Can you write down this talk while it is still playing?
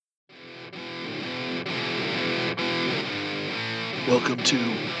Welcome to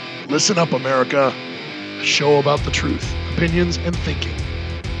Listen Up America, a show about the truth, opinions, and thinking.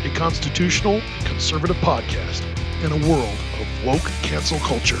 A constitutional and conservative podcast in a world of woke cancel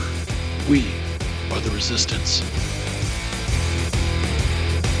culture. We are the resistance.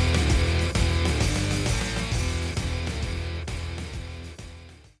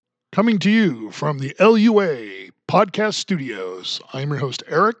 Coming to you from the LUA Podcast Studios, I'm your host,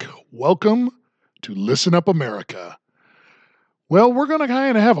 Eric. Welcome to Listen Up America. Well, we're going to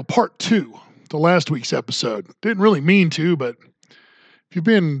kind of have a part two to last week's episode. Didn't really mean to, but if you've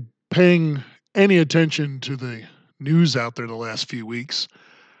been paying any attention to the news out there the last few weeks,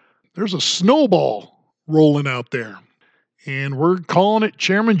 there's a snowball rolling out there. And we're calling it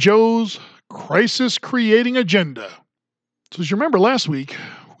Chairman Joe's Crisis Creating Agenda. So as you remember last week,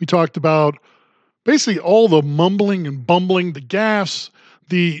 we talked about basically all the mumbling and bumbling, the gaffes,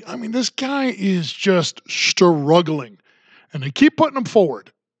 this guy is just struggling. And they keep putting him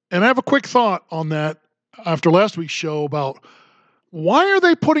forward. And I have a quick thought on that after last week's show about why are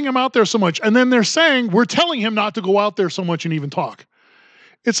they putting him out there so much? And then they're saying, we're telling him not to go out there so much and even talk.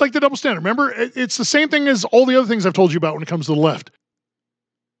 It's like the double standard. Remember, it's the same thing as all the other things I've told you about when it comes to the left.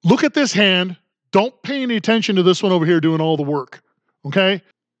 Look at this hand. Don't pay any attention to this one over here doing all the work. Okay?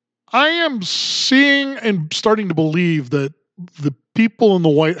 I am seeing and starting to believe that the people in the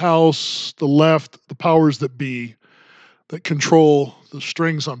White House, the left, the powers that be, that control the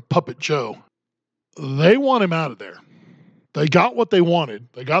strings on Puppet Joe, they want him out of there. They got what they wanted.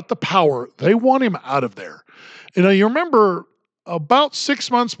 They got the power. They want him out of there. You remember about 6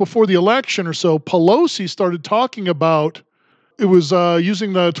 months before the election or so, Pelosi started talking about, it was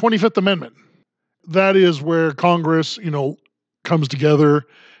using the 25th Amendment. That is where Congress, comes together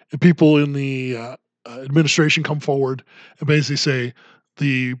and people in the administration come forward and basically say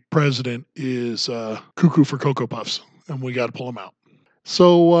the president is cuckoo for Cocoa Puffs. And we got to pull him out.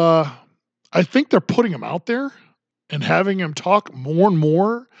 So I think they're putting him out there and having him talk more and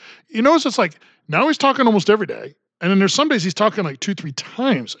more. It's just like now he's talking almost every day. And then there's some days he's talking like 2-3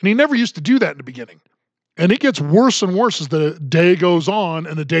 times. And he never used to do that in the beginning. And it gets worse and worse as the day goes on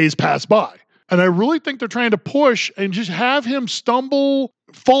and the days pass by. And I really think they're trying to push and just have him stumble,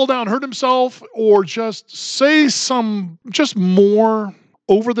 fall down, hurt himself, or just say some just more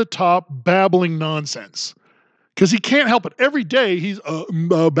over the top babbling nonsense. Because he can't help it. Every day he's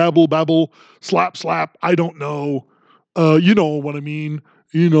babble, slap, I don't know. You know what I mean.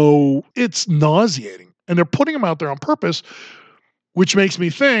 It's nauseating. And they're putting him out there on purpose, which makes me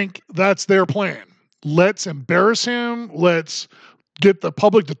think that's their plan. Let's embarrass him. Let's get the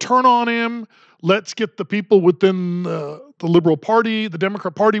public to turn on him. Let's get the people within the Liberal Party, the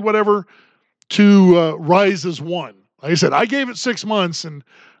Democrat Party, whatever, to rise as one. Like I said, I gave it 6 months, and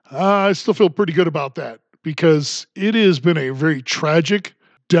I still feel pretty good about that. Because it has been a very tragic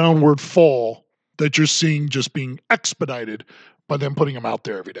downward fall that you're seeing just being expedited by them putting them out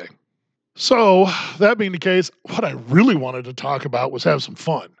there every day. So, that being the case, what I really wanted to talk about was have some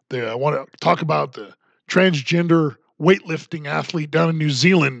fun. I want to talk about the transgender weightlifting athlete down in New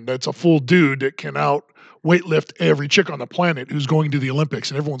Zealand that's a full dude that can out weightlift every chick on the planet who's going to the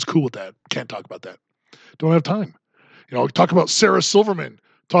Olympics, and everyone's cool with that. Can't talk about that. Don't have time. Talk about Sarah Silverman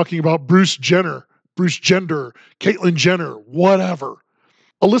talking about Bruce Jenner, Caitlyn Jenner, whatever.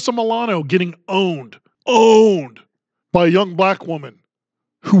 Alyssa Milano getting owned by a young black woman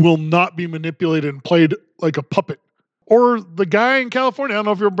who will not be manipulated and played like a puppet. Or the guy in California, I don't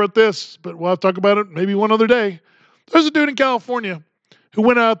know if you're about this, but we'll have to talk about it maybe one other day. There's a dude in California who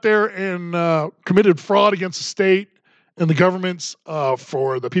went out there and committed fraud against the state and the governments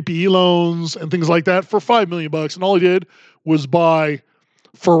for the PPE loans and things like that for $5 million. And all he did was buy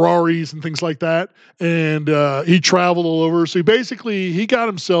Ferraris and things like that. And he traveled all over. So he got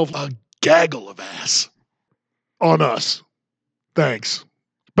himself a gaggle of ass on us. Thanks.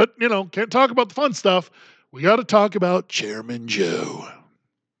 But, can't talk about the fun stuff. We got to talk about Chairman Joe.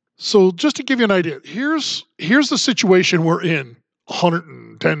 So just to give you an idea, here's the situation we're in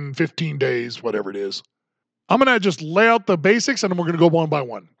 110, 15 days, whatever it is. I'm going to just lay out the basics and then we're going to go one by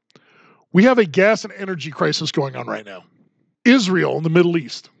one. We have a gas and energy crisis going on right now. Israel in the Middle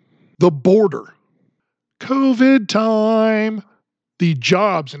East, the border, COVID time, the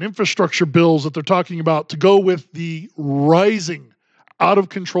jobs and infrastructure bills that they're talking about to go with the rising out of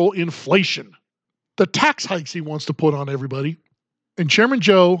control inflation, the tax hikes he wants to put on everybody, and Chairman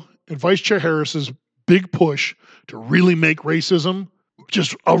Joe and Vice Chair Harris's big push to really make racism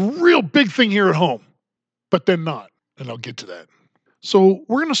just a real big thing here at home, but then not. And I'll get to that. So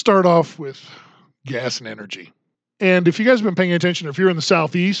we're going to start off with gas and energy. And if you guys have been paying attention, if you're in the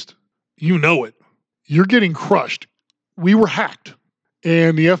Southeast, you know it. You're getting crushed. we were hacked.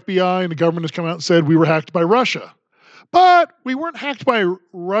 And the FBI and the government has come out and said we were hacked by Russia. But we weren't hacked by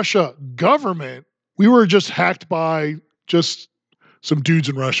Russia government. We were just hacked by just some dudes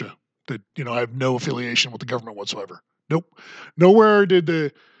in Russia that, have no affiliation with the government whatsoever. Nope. Nowhere did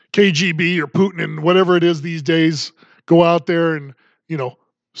the KGB or Putin and whatever it is these days go out there and,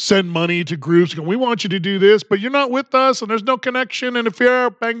 send money to groups going, we want you to do this, but you're not with us and there's no connection. And if you're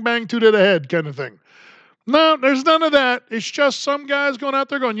bang, bang, two to the head kind of thing. No, there's none of that. It's just some guys going out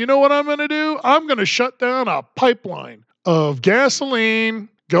there going, you know what I'm going to do? I'm going to shut down a pipeline of gasoline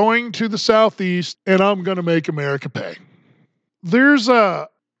going to the Southeast, and I'm going to make America pay. There's a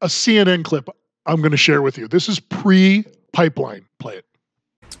CNN clip I'm going to share with you. This is pre-pipeline. Play it.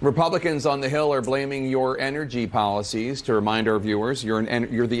 Republicans on the Hill are blaming your energy policies. To remind our viewers, you're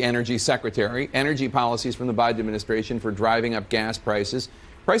the energy secretary. Energy policies from the Biden administration for driving up gas prices.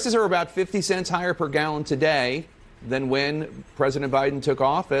 Prices are about 50 cents higher per gallon today than when President Biden took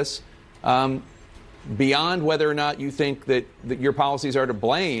office. Beyond whether or not you think that your policies are to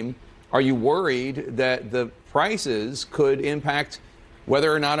blame, are you worried that the prices could impact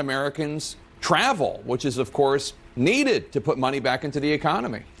whether or not Americans travel, which is, of course, needed to put money back into the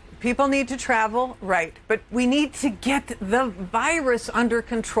economy? People need to travel, right. But we need to get the virus under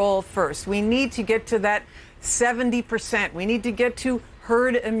control first. We need to get to that 70%. We need to get to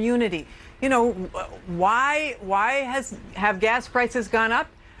herd immunity. Why have gas prices gone up?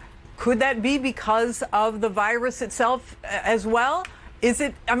 Could that be because of the virus itself as well?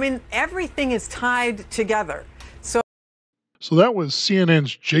 Everything is tied together. So that was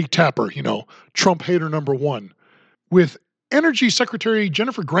CNN's Jake Tapper, Trump hater number one, with Energy Secretary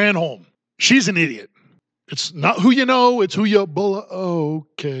Jennifer Granholm. She's an idiot. It's not who you know, it's who you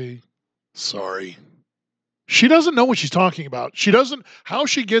okay. Sorry. She doesn't know what she's talking about. She doesn't, how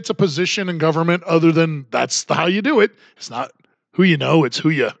she gets a position in government other than that's how you do it. It's not who you know, it's who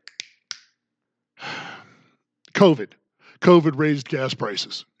you. COVID raised gas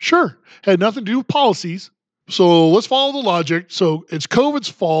prices. Sure. Had nothing to do with policies. So let's follow the logic. So it's COVID's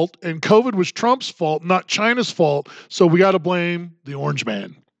fault, and COVID was Trump's fault, not China's fault. So we got to blame the orange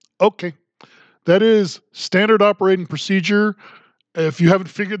man. Okay. That is standard operating procedure. If you haven't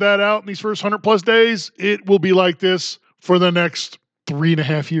figured that out in these first 100 plus days, it will be like this for the next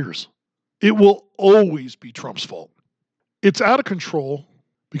 3.5 years. It will always be Trump's fault. It's out of control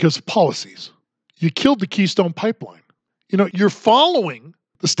because of policies. You killed the Keystone Pipeline. You're following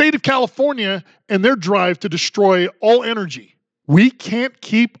the state of California and their drive to destroy all energy. We can't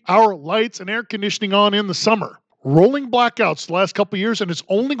keep our lights and air conditioning on in the summer. Rolling blackouts the last couple of years, and it's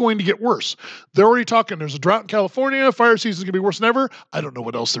only going to get worse. They're already talking, there's a drought in California, fire season is going to be worse than ever. I don't know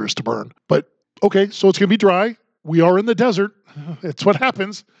what else there is to burn. But, okay, so it's going to be dry. We are in the desert. It's what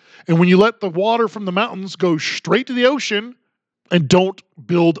happens. And when you let the water from the mountains go straight to the ocean and don't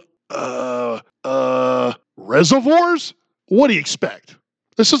build reservoirs, what do you expect?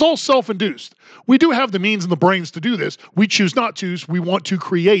 This is all self-induced. We do have the means and the brains to do this. We choose not to. We want to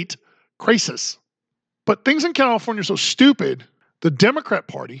create crisis. But things in California are so stupid. The Democrat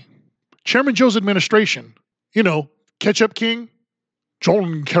Party, Chairman Joe's administration, Ketchup King,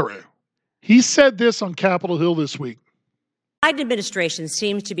 John Kerry, he said this on Capitol Hill this week. The Biden administration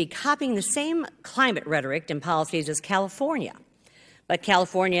seems to be copying the same climate rhetoric and policies as California. But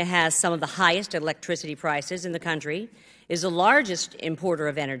California has some of the highest electricity prices in the country, is the largest importer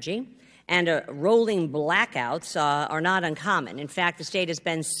of energy, and rolling blackouts are not uncommon. In fact, the state has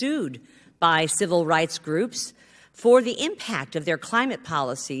been sued by civil rights groups for the impact of their climate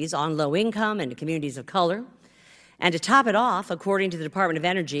policies on low income and communities of color. And to top it off, according to the Department of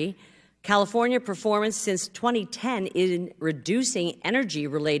Energy, California performance since 2010 in reducing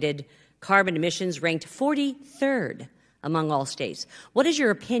energy-related carbon emissions ranked 43rd among all states. What is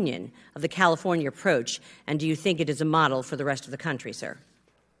your opinion of the California approach, and do you think it is a model for the rest of the country, sir?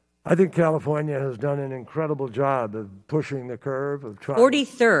 I think California has done an incredible job of pushing the curve of trying.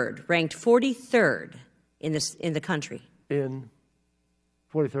 43rd, ranked 43rd in the country. In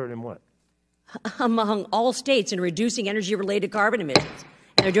 43rd in what? Among all states in reducing energy-related carbon emissions.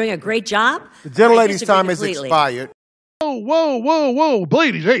 And they're doing a great job. The gentlelady's time has expired. Whoa,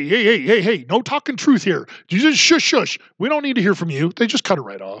 ladies, hey, no talking truth here. You just shush. We don't need to hear from you. They just cut it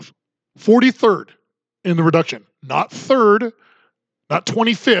right off. 43rd in the reduction, not 3rd, not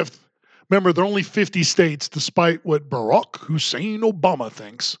 25th. Remember, there are only 50 states, despite what Barack Hussein Obama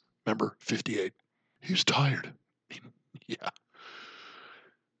thinks. Remember, 58. He's tired. Yeah,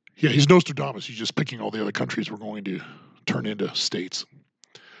 he's Nostradamus. He's just picking all the other countries we're going to turn into states.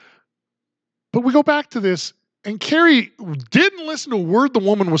 But we go back to this. And Kerry didn't listen to a word the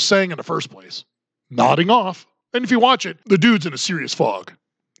woman was saying in the first place. Nodding off. And if you watch it, the dude's in a serious fog,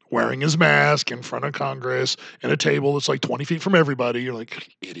 wearing his mask in front of Congress and a table that's like 20 feet from everybody. You're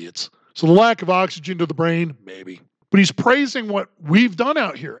like, idiots. So the lack of oxygen to the brain, maybe. But he's praising what we've done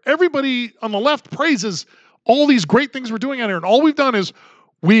out here. Everybody on the left praises all these great things we're doing out here. And all we've done is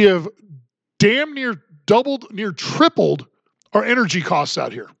we have damn near doubled, near tripled our energy costs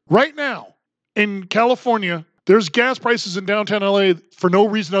out here. Right now in California, there's gas prices in downtown LA for no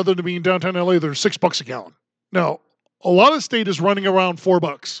reason other than being downtown LA. They're $6 a gallon. Now, a lot of the state is running around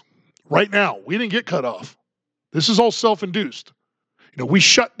 $4 right now. We didn't get cut off. This is all self-induced. We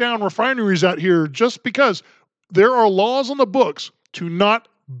shut down refineries out here just because there are laws on the books to not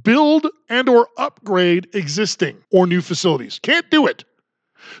build and or upgrade existing or new facilities. Can't do it.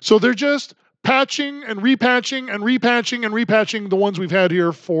 So they're just patching and repatching and repatching and repatching the ones we've had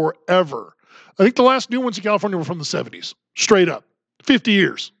here forever. I think the last new ones in California were from the 70s. Straight up. 50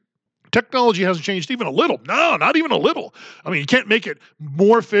 years. Technology hasn't changed even a little. No, not even a little. I mean, you can't make it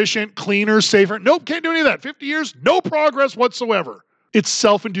more efficient, cleaner, safer. Nope, can't do any of that. 50 years, no progress whatsoever. It's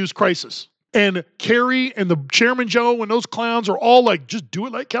self-induced crisis. And Kerry and the Chairman Joe and those clowns are all like, just do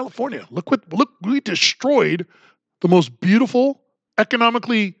it like California. Look, we destroyed the most beautiful,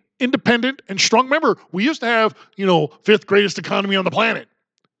 economically independent and strong. Remember, we used to have, fifth greatest economy on the planet.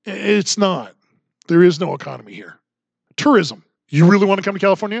 It's not. There is no economy here. Tourism. You really want to come to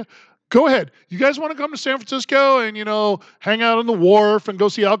California? Go ahead. You guys want to come to San Francisco and, hang out on the wharf and go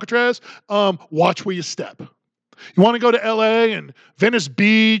see Alcatraz? Watch where you step. You want to go to LA and Venice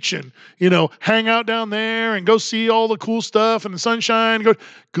Beach and, hang out down there and go see all the cool stuff and the sunshine.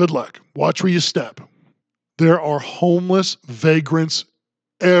 Good luck. Watch where you step. There are homeless vagrants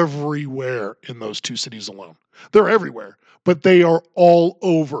everywhere in those two cities alone. They're everywhere, but they are all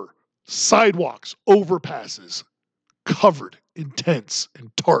over. Sidewalks, overpasses, covered in tents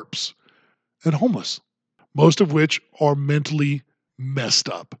and tarps, and homeless, most of which are mentally messed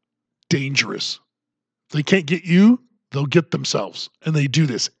up, dangerous. If they can't get you, they'll get themselves, and they do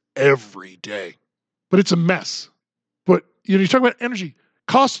this every day. But it's a mess. But you talk about energy,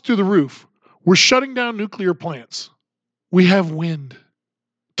 costs through the roof. We're shutting down nuclear plants. We have wind.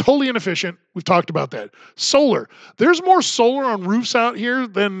 Totally inefficient. We've talked about that. Solar. There's more solar on roofs out here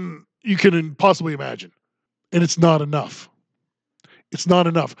than you can possibly imagine. And it's not enough. It's not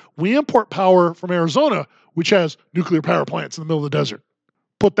enough. We import power from Arizona, which has nuclear power plants in the middle of the desert.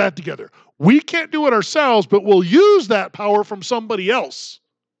 Put that together. We can't do it ourselves, but we'll use that power from somebody else.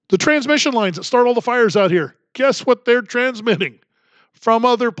 The transmission lines that start all the fires out here, guess what they're transmitting? From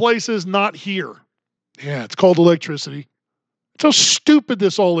other places, not here. Yeah, it's called electricity. It's how stupid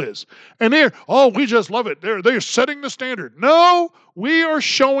this all is. And we just love it. They're setting the standard. No, we are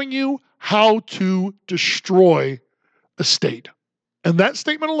showing you how to destroy a state. And that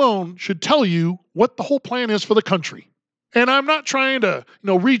statement alone should tell you what the whole plan is for the country. And I'm not trying to,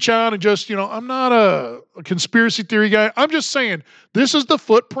 reach out and just, I'm not a conspiracy theory guy. I'm just saying this is the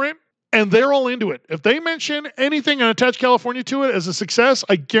footprint and they're all into it. If they mention anything and attach California to it as a success,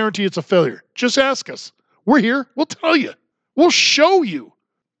 I guarantee it's a failure. Just ask us. We're here. We'll tell you. We'll show you.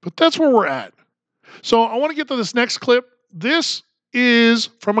 But that's where we're at. So I want to get to this next clip. This is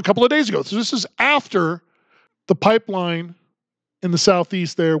from a couple of days ago. So this is after the pipeline in the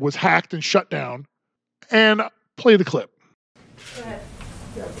southeast there was hacked and shut down. And play the clip. Go ahead.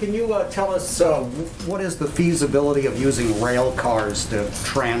 Can you tell us what is the feasibility of using rail cars to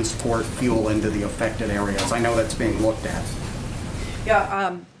transport fuel into the affected areas? I know that's being looked at.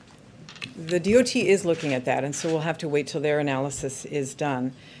 Yeah, the DOT is looking at that, and so we'll have to wait till their analysis is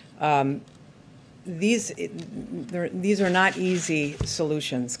done. These are not easy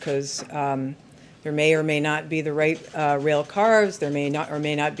solutions because there may or may not be the right rail cars. There may not or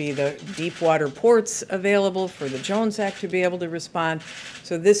may not be the deep water ports available for the Jones Act to be able to respond.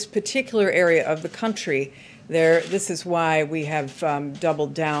 So this particular area of the country, this is why we have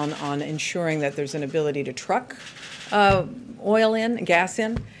doubled down on ensuring that there's an ability to truck oil in, gas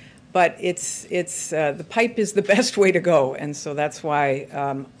in. But it's the pipe is the best way to go, and so that's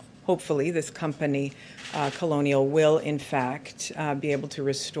why hopefully this company, Colonial, will in fact be able to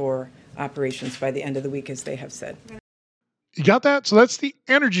restore operations by the end of the week, as they have said. You got that? So that's the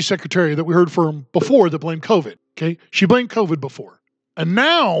energy secretary that we heard from before that blamed COVID. Okay, she blamed COVID before, and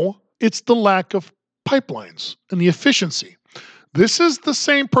now it's the lack of pipelines and the efficiency. This is the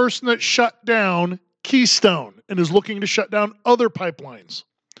same person that shut down Keystone and is looking to shut down other pipelines.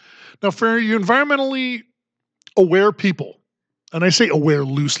 Now, for you environmentally aware people, and I say aware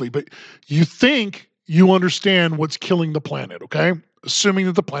loosely, but you think you understand what's killing the planet, okay? Assuming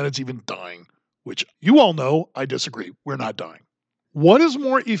that the planet's even dying, which you all know I disagree. We're not dying. What is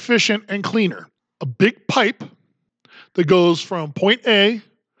more efficient and cleaner? A big pipe that goes from point A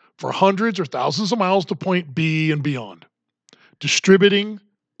for hundreds or thousands of miles to point B and beyond, distributing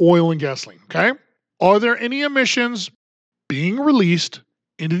oil and gasoline, okay? Are there any emissions being released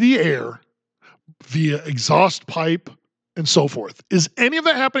into the air via exhaust pipe and so forth? Is any of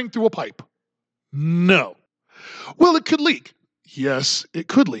that happening through a pipe? No. Well, it could leak. Yes, it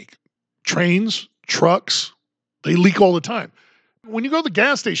could leak. Trains, trucks, they leak all the time. When you go to the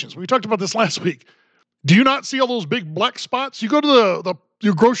gas stations, we talked about this last week, do you not see all those big black spots? You go to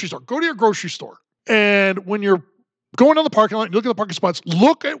your grocery store. Go to your grocery store. And when you're going down the parking lot and you look at the parking spots,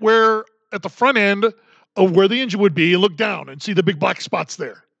 look at where at the front end of where the engine would be and look down and see the big black spots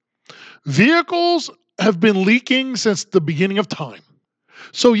there. Vehicles have been leaking since the beginning of time.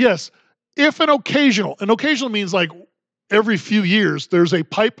 So yes, if an occasional means like every few years, there's a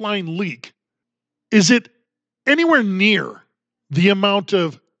pipeline leak, is it anywhere near the amount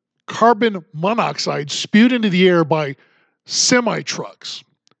of carbon monoxide spewed into the air by semi-trucks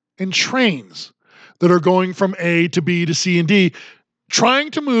and trains that are going from A to B to C and D,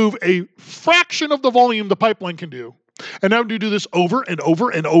 trying to move a fraction of the volume the pipeline can do, and having to do this over and over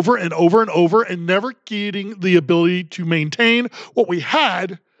and over and over and over and never getting the ability to maintain what we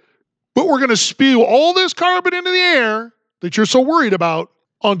had, but we're going to spew all this carbon into the air that you're so worried about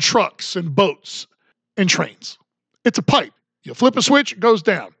on trucks and boats and trains. It's a pipe. You flip a switch, it goes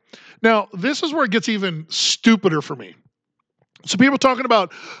down. Now, this is where it gets even stupider for me. So people talking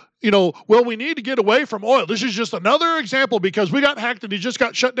about, well, we need to get away from oil. This is just another example because we got hacked and it just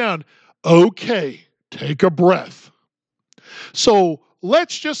got shut down. Okay, take a breath. So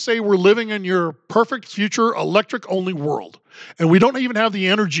let's just say we're living in your perfect future electric-only world, and we don't even have the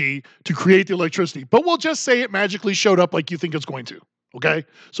energy to create the electricity, but we'll just say it magically showed up like you think it's going to, okay?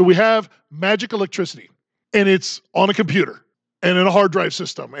 So we have magic electricity, and it's on a computer and in a hard drive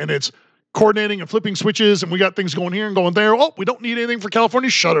system, and it's coordinating and flipping switches, and we got things going here and going there. Oh, we don't need anything for California.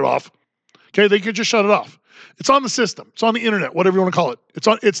 Shut it off. Okay, they could just shut it off. It's on the system. It's on the internet, whatever you want to call it.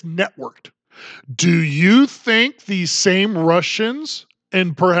 It's networked. Do you think these same Russians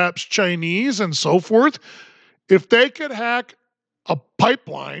and perhaps Chinese and so forth, if they could hack a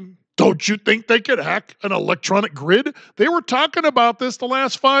pipeline, don't you think they could hack an electronic grid? They were talking about this the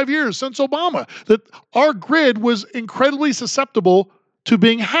last 5 years since Obama, that our grid was incredibly susceptible to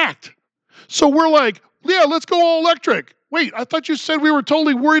being hacked. So we're like, yeah, let's go all electric. Wait, I thought you said we were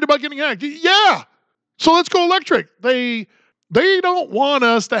totally worried about getting hacked. Yeah, so let's go electric. They don't want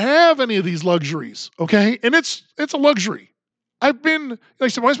us to have any of these luxuries, okay? And it's a luxury. I've been, like I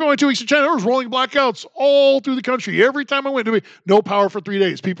said, when I spent my 2 weeks in China, there was rolling blackouts all through the country. Every time I went to no power for 3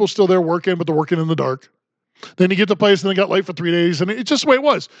 days. People still there working, but they're working in the dark. Then you get to the place and they got light for 3 days, and it's just the way it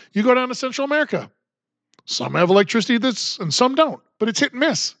was. You go down to Central America. Some have electricity and some don't, but it's hit and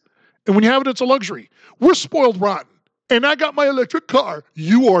miss. And when you have it, it's a luxury. We're spoiled rotten. And I got my electric car.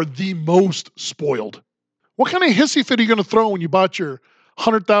 You are the most spoiled. What kind of hissy fit are you going to throw when you bought your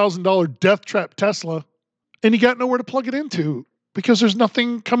 $100,000 death trap Tesla and you got nowhere to plug it into because there's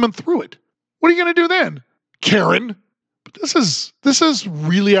nothing coming through it? What are you going to do then, Karen? But this is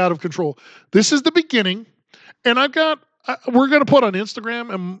really out of control. This is the beginning. And we're going to put on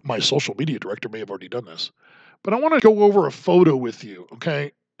Instagram, and my social media director may have already done this, but I want to go over a photo with you,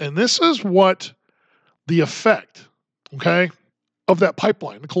 okay? And this is what the effect, okay, of that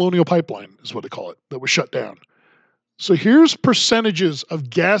pipeline, the Colonial Pipeline is what they call it, that was shut down. So here's percentages of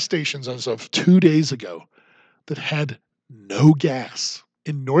gas stations as of 2 days ago that had no gas.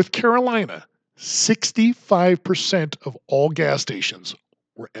 In North Carolina, 65% of all gas stations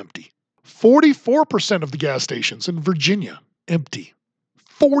were empty. 44% of the gas stations in Virginia, empty.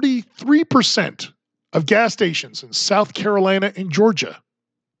 43% of gas stations in South Carolina and Georgia,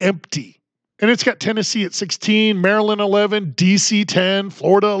 empty. And it's got Tennessee at 16, Maryland 11, DC 10,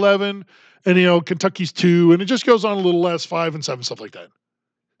 Florida 11, and Kentucky's 2, and it just goes on a little less, 5 and 7, stuff like that.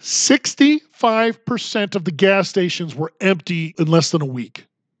 65% of the gas stations were empty in less than a week,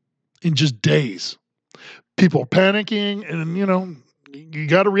 in just days. People are panicking, and you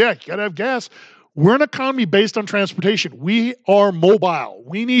got to react. You got to have gas. We're an economy based on transportation. We are mobile.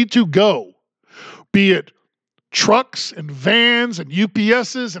 We need to go, be it trucks and vans and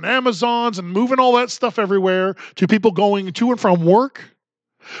UPSs and Amazons and moving all that stuff everywhere, to people going to and from work,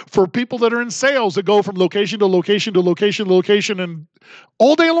 for people that are in sales that go from location to location to location to location and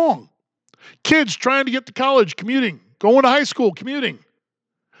all day long. Kids trying to get to college, commuting, going to high school, commuting.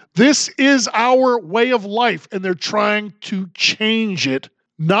 This is our way of life, and they're trying to change it,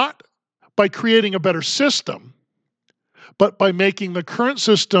 not by creating a better system, but by making the current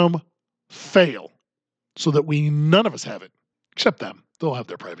system fail so that none of us have it, except them. They'll have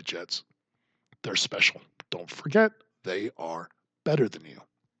their private jets. They're special. Don't forget, They are better than you.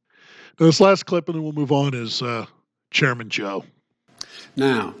 Now, this last clip, and then we'll move on, is Chairman Joe.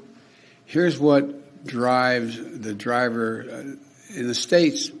 Now, here's what drives the driver in the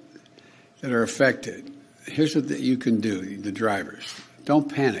states that are affected. Here's what you can do, the drivers.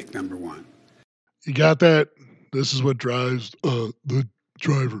 Don't panic, number one. You got that? This is what drives the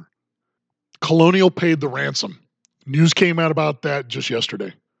driver. Colonial paid the ransom. News came out about that just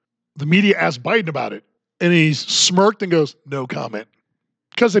yesterday. The media asked Biden about it, and he smirked and goes, no comment,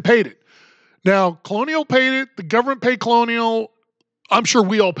 because they paid it. Now, Colonial paid it. The government paid Colonial. I'm sure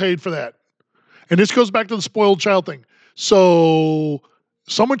we all paid for that. And this goes back to the spoiled child thing. So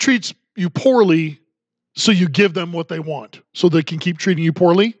someone treats you poorly, so you give them what they want so they can keep treating you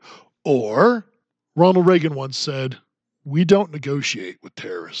poorly. Or Ronald Reagan once said, we don't negotiate with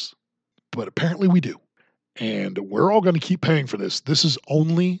terrorists, but apparently we do. And we're all going to keep paying for this. This is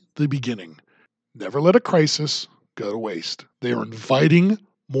only the beginning. Never let a crisis go to waste. They are inviting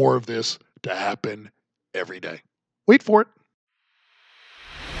more of this to happen every day. Wait for it.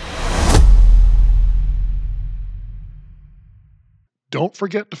 Don't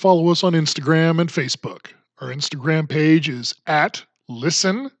forget to follow us on Instagram and Facebook. Our Instagram page is at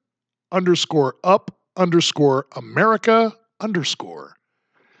listen_up_America_.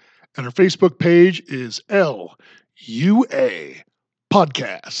 And our Facebook page is LUA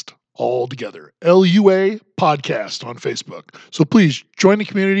Podcast. All together. LUA Podcast on Facebook. So please join the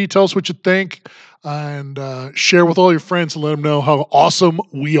community. Tell us what you think. And share with all your friends and let them know how awesome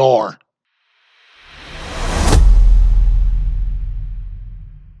we are.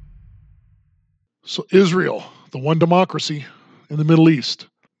 So Israel, the one democracy in the Middle East,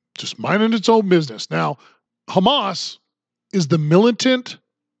 just minding its own business. Now, Hamas is the militant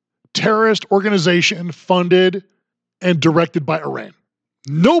terrorist organization funded and directed by Iran.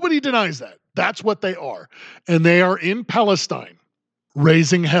 Nobody denies that. That's what they are. And they are in Palestine,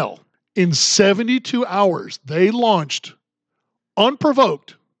 raising hell. In 72 hours, they launched,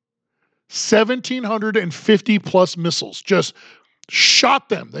 unprovoked, 1,750 plus missiles. Just shot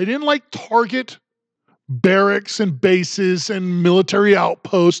them. They didn't target barracks and bases and military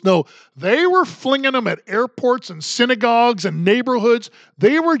outposts. No, they were flinging them at airports and synagogues and neighborhoods.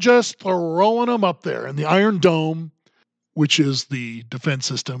 They were just throwing them up there. And the Iron Dome, which is the defense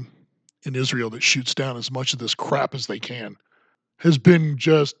system in Israel that shoots down as much of this crap as they can, has been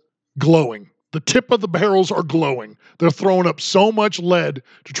just glowing. The tip of the barrels are glowing. They're throwing up so much lead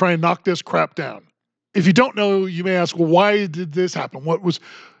to try and knock this crap down. If you don't know, you may ask, well, why did this happen? What was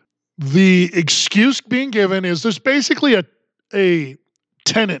the excuse being given? Is there's basically a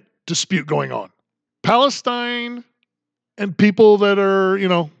tenant dispute going on. Palestine and people that are,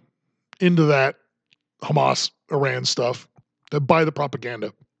 into that Hamas, Iran stuff, that buy the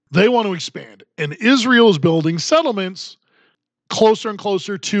propaganda, they want to expand. And Israel is building settlements closer and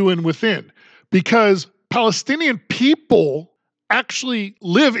closer to and within, because Palestinian people actually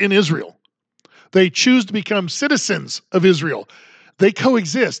live in Israel. They choose to become citizens of Israel. They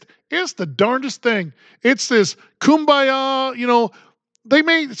coexist. It's the darndest thing. It's this kumbaya, they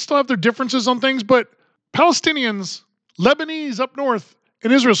may still have their differences on things, but Palestinians, Lebanese up north,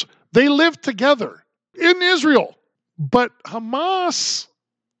 and Israel, they live together in Israel. But Hamas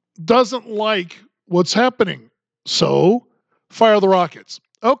doesn't like what's happening. So, fire the rockets.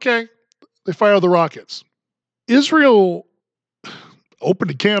 Okay, they fire the rockets. Israel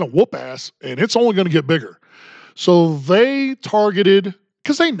opened a can of whoop ass, and it's only going to get bigger. So they targeted,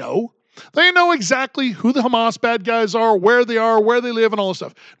 because they know exactly who the Hamas bad guys are, where they live, and all this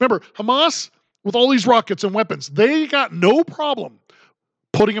stuff. Remember, Hamas, with all these rockets and weapons, they got no problem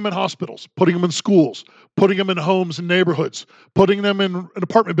putting them in hospitals, putting them in schools, putting them in homes and neighborhoods, putting them in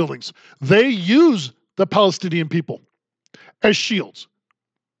apartment buildings. They use the Palestinian people as shields.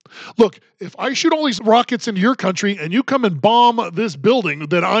 Look, if I shoot all these rockets into your country and you come and bomb this building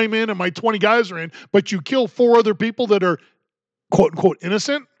that I'm in and my 20 guys are in, but you kill 4 other people that are quote unquote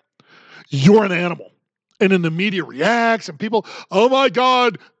innocent, you're an animal. And then the media reacts and people, oh my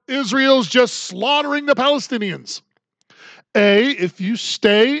God, Israel's just slaughtering the Palestinians. If you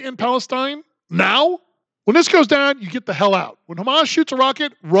stay in Palestine now, when this goes down, you get the hell out. When Hamas shoots a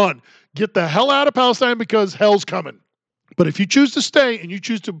rocket, run. Get the hell out of Palestine because hell's coming. But if you choose to stay and you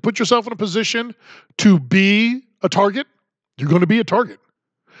choose to put yourself in a position to be a target, you're going to be a target.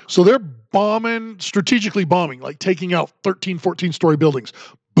 So they're strategically bombing, like taking out 13, 14-story buildings.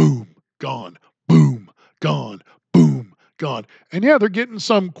 Boom, gone. Boom, gone. Boom, gone. And yeah, they're getting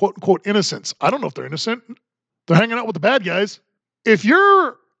some quote-unquote innocents. I don't know if they're innocent. They're hanging out with the bad guys. If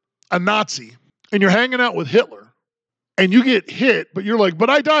you're a Nazi and you're hanging out with Hitler and you get hit, but you're like, but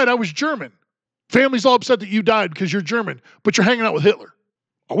I died, I was German. Family's all upset that you died because you're German, but you're hanging out with Hitler.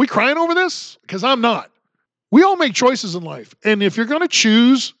 Are we crying over this? Because I'm not. We all make choices in life. And if you're going to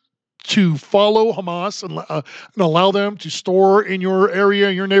choose to follow Hamas and allow them to store in your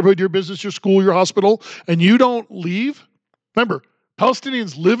area, your neighborhood, your business, your school, your hospital, and you don't leave, remember,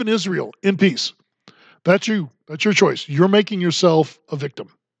 Palestinians live in Israel in peace. That's you. That's your choice. You're making yourself a victim,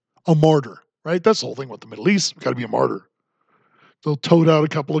 a martyr, right? That's the whole thing with the Middle East. You've got to be a martyr. They'll tote out a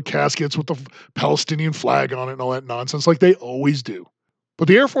couple of caskets with the Palestinian flag on it and all that nonsense like they always do. But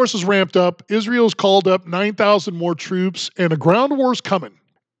the Air Force is ramped up. Israel's called up 9,000 more troops, and a ground war is coming.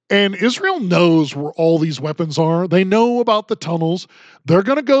 And Israel knows where all these weapons are. They know about the tunnels. They're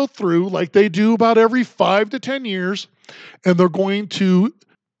going to go through like they do about every 5 to 10 years, and they're going to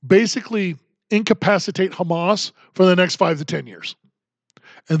basically incapacitate Hamas for the next 5 to 10 years.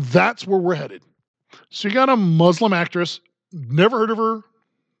 And that's where we're headed. So you got a Muslim actress, never heard of her.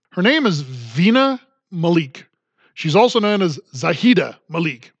 Her name is Vina Malik. She's also known as Zahida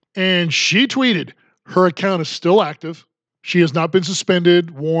Malik. And she tweeted, her account is still active. She has not been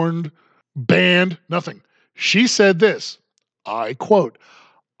suspended, warned, banned, nothing. She said this, I quote,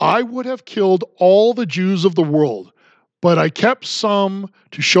 I would have killed all the Jews of the world, but I kept some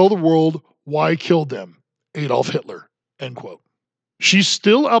to show the world why I killed them. Adolf Hitler, end quote. She's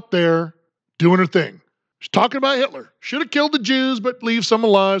still up there doing her thing. She's talking about Hitler. Should have killed the Jews, but leave some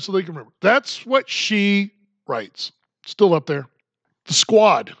alive so they can remember. That's what she writes. Still up there. The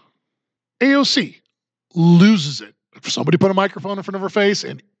Squad. AOC loses it. Somebody put a microphone in front of her face,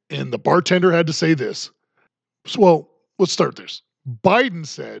 and the bartender had to say this. So, well, let's start this. Biden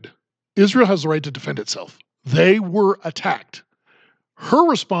said Israel has the right to defend itself. They were attacked. Her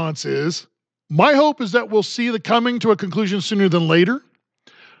response is, my hope is that we'll see the coming to a conclusion sooner than later.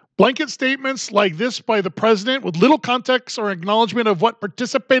 Blanket statements like this by the president with little context or acknowledgement of what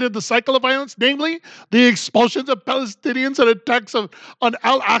participated in the cycle of violence, namely the expulsions of Palestinians and attacks on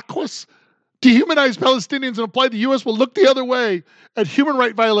Al-Aqsa, dehumanize Palestinians and imply the U.S. will look the other way at human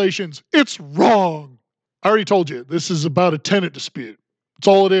rights violations. It's wrong. I already told you, this is about a tenant dispute. That's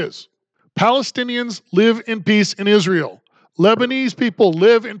all it is. Palestinians live in peace in Israel. Lebanese people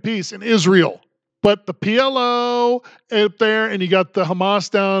live in peace in Israel. But the PLO up there, and you got the Hamas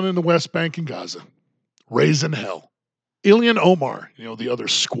down in the West Bank and Gaza. Raising hell. Ilhan Omar, the other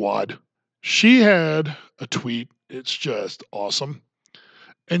Squad, she had a tweet. It's just awesome.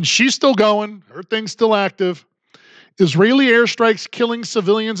 And she's still going. Her thing's still active. Israeli airstrikes killing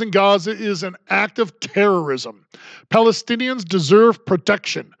civilians in Gaza is an act of terrorism. Palestinians deserve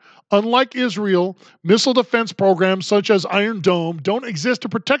protection. Unlike Israel, missile defense programs such as Iron Dome don't exist to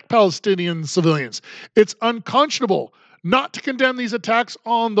protect Palestinian civilians. It's unconscionable not to condemn these attacks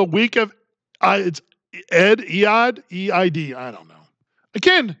on the week of it's EID, I don't know.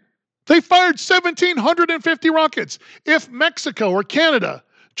 Again, they fired 1,750 rockets. If Mexico or Canada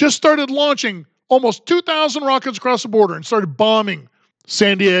just started launching almost 2,000 rockets across the border and started bombing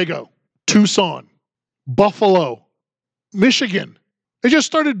San Diego, Tucson, Buffalo, Michigan, they just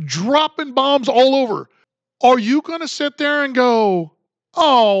started dropping bombs all over. Are you going to sit there and go,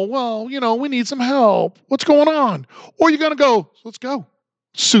 oh, well, we need some help. What's going on? Or are you going to go, let's go.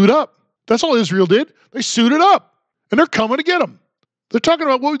 Suit up. That's all Israel did. They suited up. And they're coming to get them. They're talking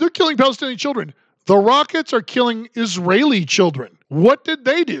about, well, they're killing Palestinian children. The rockets are killing Israeli children. What did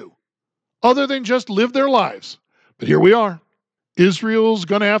they do? Other than just live their lives. But here we are. Israel's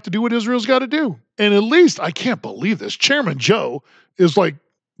going to have to do what Israel's got to do. And at least, I can't believe this, Chairman Joe is like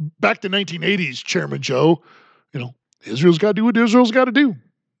back to 1980s Chairman Joe. Israel's got to do what Israel's got to do.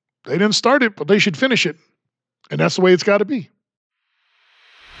 They didn't start it, but they should finish it. And that's the way it's got to be.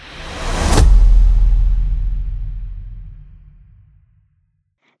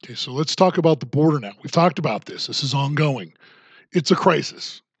 Okay, so let's talk about the border now. We've talked about this. This is ongoing. It's a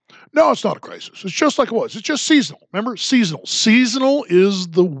crisis. No, it's not a crisis. It's just like it was. It's just seasonal. Remember? Seasonal. Seasonal is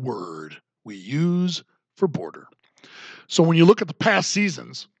the word we use for border. So when you look at the past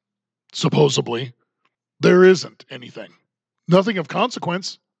seasons, supposedly, there isn't anything. Nothing of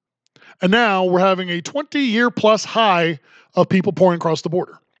consequence. And now we're having a 20-year plus high of people pouring across the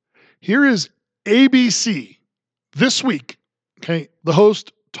border. Here is ABC this week, okay, the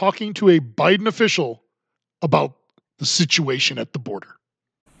host talking to a Biden official about the situation at the border.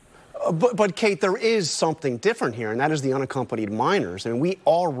 But Kate, there is something different here, and that is the unaccompanied minors. And we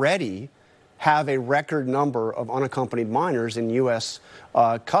already have a record number of unaccompanied minors in U.S.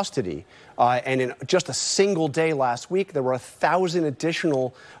 Custody. And in just a single day last week, there were 1,000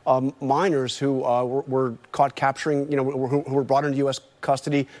 additional minors who were caught capturing, who were brought into U.S.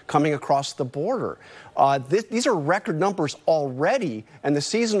 custody coming across the border. These are record numbers already, and the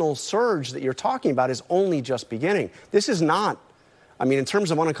seasonal surge that you're talking about is only just beginning. This is not, in terms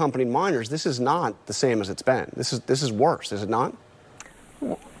of unaccompanied minors, this is not the same as it's been. This is worse, is it not?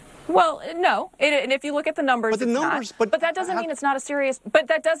 Well, no. And if you look at the numbers, but it's not. But that doesn't mean it's not a serious. But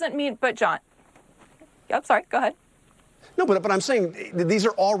that doesn't mean. But John, I'm sorry. Go ahead. No, but I'm saying these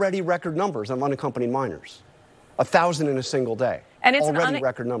are already record numbers of unaccompanied minors, 1,000 in a single day. And it's already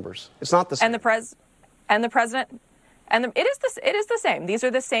record numbers. It's not the same. And the president. It is the same. These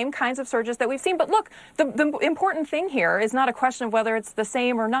are the same kinds of surges that we've seen. But look, the important thing here is not a question of whether it's the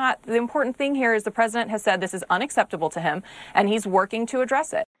same or not. The important thing here is the president has said this is unacceptable to him, and he's working to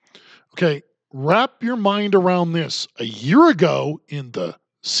address it. Okay, wrap your mind around this. A year ago in the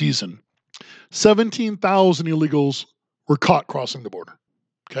season, 17,000 illegals were caught crossing the border,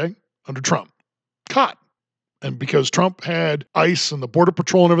 okay, under Trump. Caught. And because Trump had ICE and the Border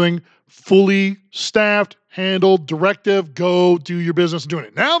Patrol and everything fully staffed, handled, directive, go do your business and doing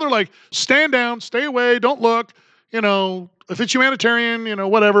it. Now they're like, stand down, stay away, don't look, if it's humanitarian,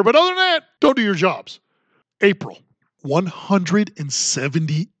 whatever. But other than that, don't do your jobs. April,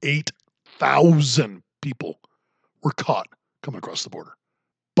 178,000 people were caught coming across the border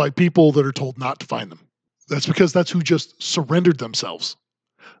by people that are told not to find them. That's because that's who just surrendered themselves.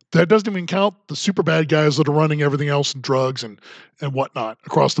 That doesn't even count the super bad guys that are running everything else and drugs and whatnot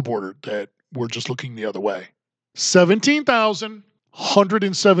across the border that were just looking the other way. 17,000,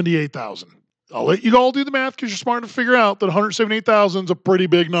 178,000. I'll let you all do the math because you're smart to figure out that 178,000 is a pretty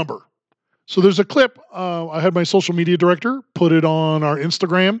big number. So there's a clip. I had my social media director put it on our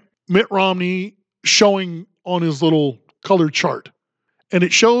Instagram. Mitt Romney showing on his little color chart. And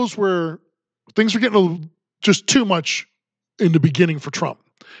it shows where things are getting just too much in the beginning for Trump.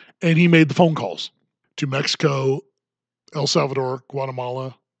 And he made the phone calls to Mexico, El Salvador,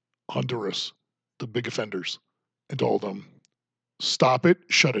 Guatemala, Honduras, the big offenders, and told them, stop it,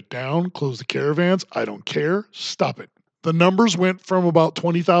 shut it down, close the caravans. I don't care. Stop it. The numbers went from about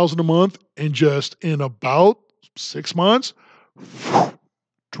 20,000 a month and just in about 6 months,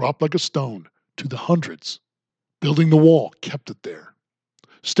 dropped like a stone to the hundreds. Building the wall, kept it there.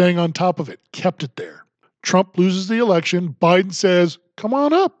 Staying on top of it, kept it there. Trump loses the election. Biden says, come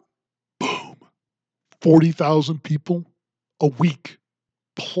on up. Boom. 40,000 people a week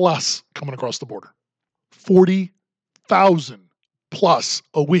plus coming across the border. 40,000 plus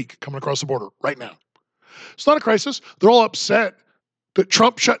a week coming across the border right now. It's not a crisis. They're all upset that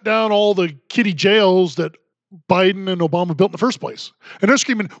Trump shut down all the kiddie jails that Biden and Obama built in the first place. And they're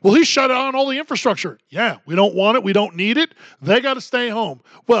screaming, well, he shut down all the infrastructure. Yeah, we don't want it. We don't need it. They got to stay home.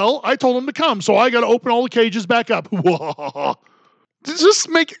 Well, I told them to come, so I got to open all the cages back up. Does this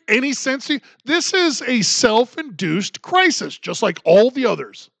make any sense to you? This is a self-induced crisis, just like all the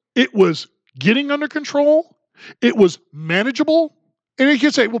others. It was getting under control. It was manageable. And you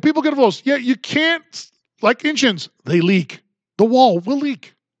can say, well, people get involved. Yeah, you can't, like engines, they leak. The wall will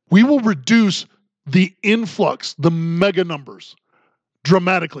leak. We will reduce the influx, the mega numbers,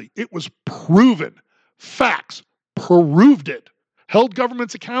 dramatically. It was proven. Facts proved it. Held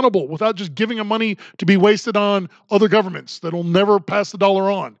governments accountable without just giving them money to be wasted on other governments that'll never pass the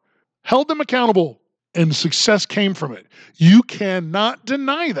dollar on. Held them accountable, and success came from it. You cannot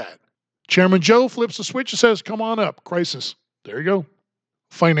deny that. Chairman Joe flips the switch and says, come on up, crisis. There you go.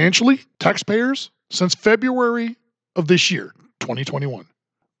 Financially, taxpayers, since February of this year, 2021,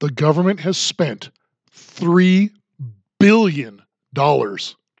 the government has spent $3 billion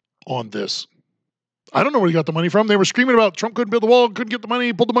on this. I don't know where he got the money from. They were screaming about Trump couldn't build the wall, couldn't get the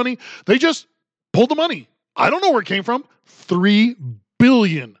money, pulled the money. They just pulled the money. I don't know where it came from. $3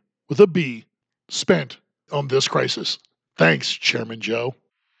 billion with a B spent on this crisis. Thanks, Chairman Joe.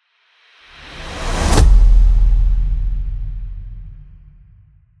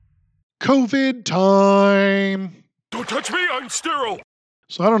 COVID time. Don't touch me, I'm sterile.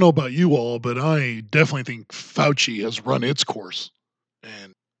 So I don't know about you all, but I definitely think Fauci has run its course.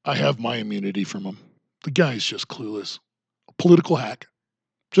 And I have my immunity from him. The guy's just clueless. A political hack.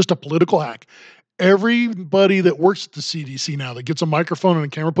 Just a political hack. Everybody that works at the CDC now that gets a microphone and a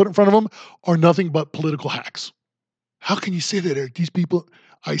camera put in front of them are nothing but political hacks. How can you say that, Eric? These people,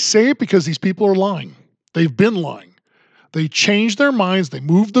 I say it because these people are lying. They've been lying. They changed their minds. They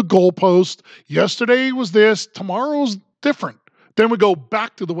moved the goalpost. Yesterday was this. Tomorrow's different. Then we go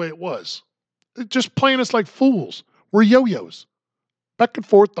back to the way it was. They're just playing us like fools. We're yo-yos. Back and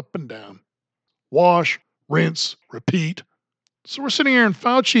forth, up and down. Wash, rinse, repeat. So we're sitting here, and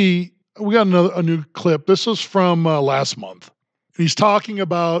Fauci, we got a new clip. This is from last month. He's talking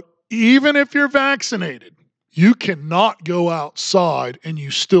about even if you're vaccinated, you cannot go outside and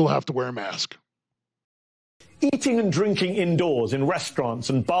you still have to wear a mask. Eating and drinking indoors in restaurants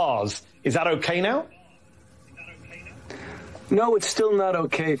and bars, is that okay now? No, it's still not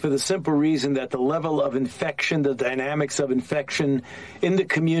okay for the simple reason that the level of infection, the dynamics of infection in the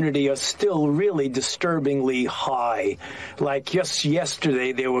community are still really disturbingly high. Like just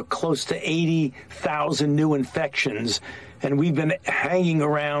yesterday, there were close to 80,000 new infections, and we've been hanging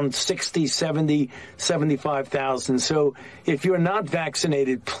around 60, 70, 75,000. So if you're not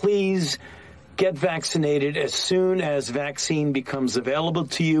vaccinated, please get vaccinated as soon as vaccine becomes available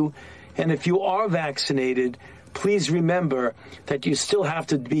to you. And if you are vaccinated, please remember that you still have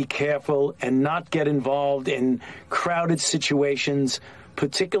to be careful and not get involved in crowded situations,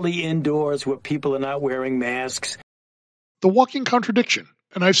 particularly indoors where people are not wearing masks. The walking contradiction.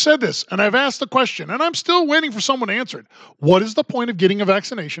 And I've said this, and I've asked the question, and I'm still waiting for someone to answer it. What is the point of getting a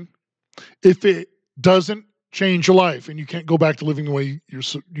vaccination if it doesn't change your life and you can't go back to living the way you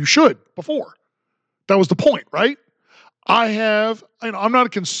should before? That was the point, right? I'm not a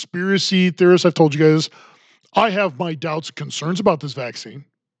conspiracy theorist. I've told you guys, I have my doubts and concerns about this vaccine.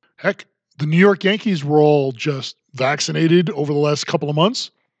 Heck, the New York Yankees were all just vaccinated over the last couple of months.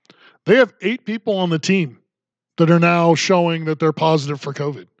 They have 8 people on the team that are now showing that they're positive for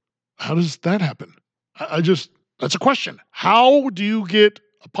COVID. How does that happen? That's a question. How do you get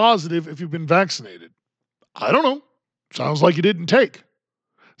a positive if you've been vaccinated? I don't know. Sounds like you didn't take.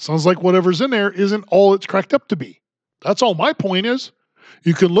 Sounds like whatever's in there isn't all it's cracked up to be. That's all my point is.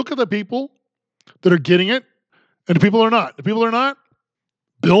 You can look at the people that are getting it and the people that are not. The people that are not,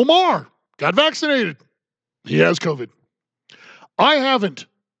 Bill Maher got vaccinated. He has COVID. I haven't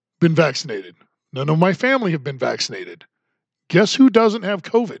been vaccinated. None of my family have been vaccinated. Guess who doesn't have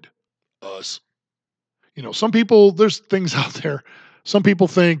COVID? Us. Some people, there's things out there. Some people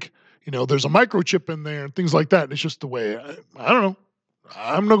think, there's a microchip in there and things like that. And it's just the way, I don't know.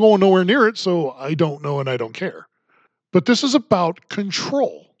 I'm not going nowhere near it, so I don't know and I don't care. But this is about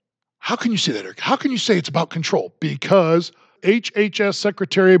control. How can you say that, Eric? How can you say it's about control? Because HHS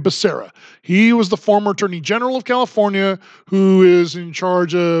Secretary Becerra, he was the former Attorney General of California who is in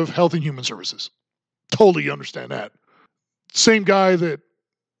charge of Health and Human Services. Totally understand that. Same guy that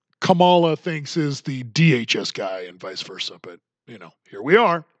Kamala thinks is the DHS guy and vice versa. But, here we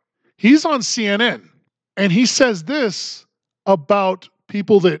are. He's on CNN and he says this about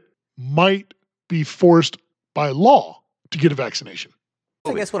people that might be forced by law to get a vaccination.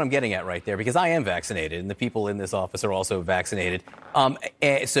 I guess what I'm getting at right there, because I am vaccinated and the people in this office are also vaccinated.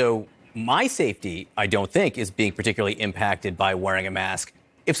 So my safety, I don't think, is being particularly impacted by wearing a mask.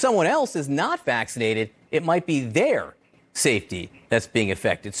 If someone else is not vaccinated, it might be their safety that's being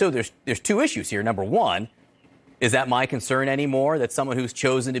affected. So there's 2 issues here. Number one, is that my concern anymore, that someone who's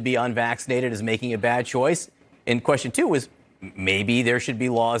chosen to be unvaccinated is making a bad choice? And question 2 is maybe there should be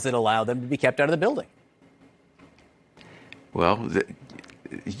laws that allow them to be kept out of the building. Well,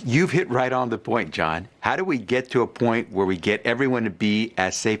 you've hit right on the point, John. How do we get to a point where we get everyone to be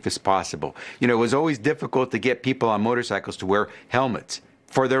as safe as possible? It was always difficult to get people on motorcycles to wear helmets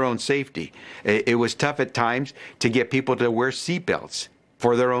for their own safety. It was tough at times to get people to wear seatbelts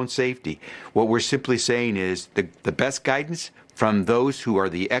for their own safety. What we're simply saying is the best guidance from those who are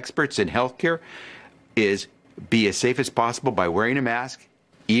the experts in healthcare is be as safe as possible by wearing a mask,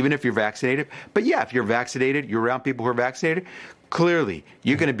 even if you're vaccinated. But yeah, if you're vaccinated, you're around people who are vaccinated, clearly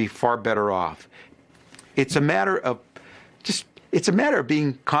you're going to be far better off. It's a matter of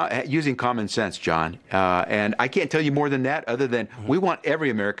using common sense, John. And I can't tell you more than that, other than we want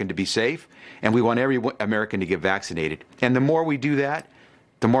every American to be safe and we want every American to get vaccinated. And the more we do that,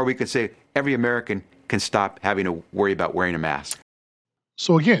 the more we can say every American can stop having to worry about wearing a mask.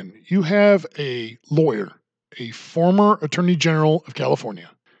 So again, you have a lawyer, a former Attorney General of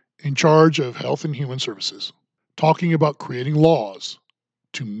California, in charge of Health and Human Services, talking about creating laws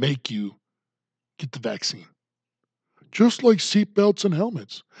to make you get the vaccine. Just like seatbelts and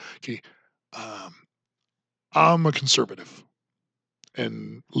helmets. Okay, I'm a conservative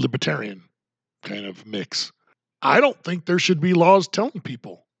and libertarian kind of mix. I don't think there should be laws telling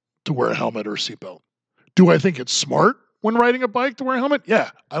people to wear a helmet or a seatbelt. Do I think it's smart when riding a bike to wear a helmet?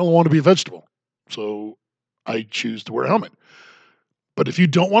 Yeah, I don't want to be a vegetable, so I choose to wear a helmet. But if you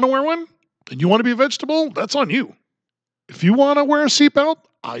don't want to wear one and you want to be a vegetable, that's on you. If you want to wear a seatbelt,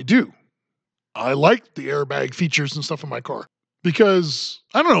 I do. I like the airbag features and stuff in my car because,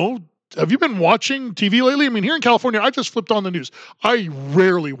 I don't know, have you been watching TV lately? I mean, here in California, I just flipped on the news. I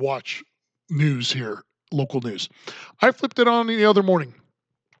rarely watch news here, local news. I flipped it on the other morning.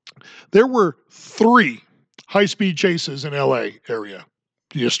 There were 3 high-speed chases in LA area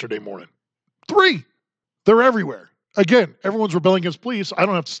yesterday morning. 3. They're everywhere. Again, everyone's rebelling against police. I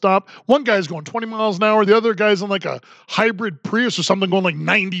don't have to stop. One guy's going 20 miles an hour. The other guy's on like a hybrid Prius or something going like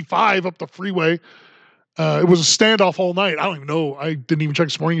 95 up the freeway. It was a standoff all night. I don't even know. I didn't even check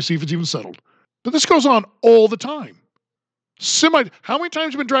this morning to see if it's even settled. But this goes on all the time. How many times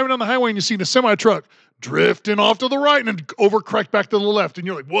have you been driving down the highway and you've seen a semi-truck drifting off to the right and then overcorrect back to the left, and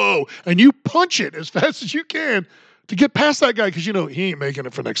you're like, whoa, and you punch it as fast as you can to get past that guy because you know he ain't making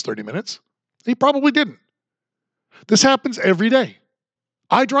it for the next 30 minutes. He probably didn't. This happens every day.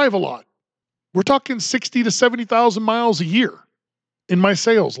 I drive a lot. We're talking 60 to 70,000 miles a year in my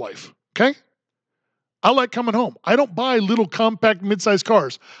sales life, okay? I like coming home. I don't buy little compact mid-sized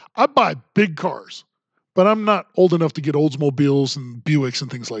cars. I buy big cars, but I'm not old enough to get Oldsmobiles and Buicks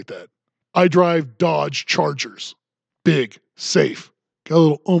and things like that. I drive Dodge Chargers. Big, safe. Got a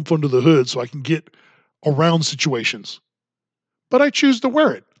little oomph under the hood so I can get around situations. But I choose to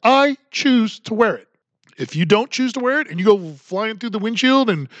wear it. I choose to wear it. If you don't choose to wear it and you go flying through the windshield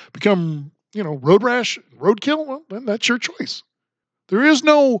and become, road rash, roadkill, well, then that's your choice. There is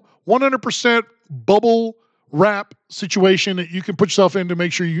no 100% bubble wrap situation that you can put yourself in to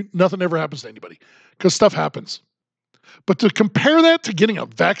make sure nothing ever happens to anybody, because stuff happens. But to compare that to getting a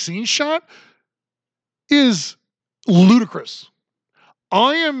vaccine shot is ludicrous.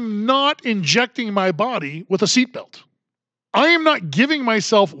 I am not injecting my body with a seatbelt. I am not giving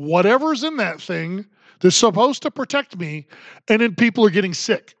myself whatever's in that thing that's supposed to protect me, and then people are getting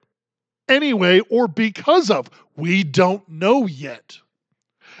sick anyway or because of. We don't know yet.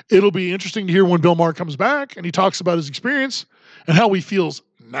 It'll be interesting to hear when Bill Maher comes back and he talks about his experience and how he feels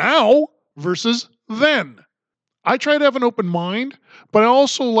now versus then. I try to have an open mind, but I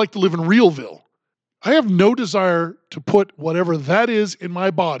also like to live in Realville. I have no desire to put whatever that is in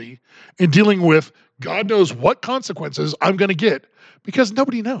my body in dealing with God knows what consequences I'm going to get, because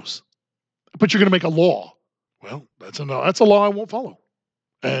nobody knows. But you're going to make a law. Well, that's a law I won't follow.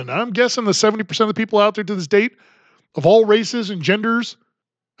 And I'm guessing the 70% of the people out there to this date of all races and genders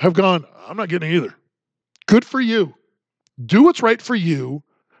have gone, I'm not getting it either. Good for you. Do what's right for you.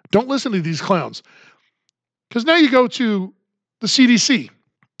 Don't listen to these clowns. Because now you go to the CDC.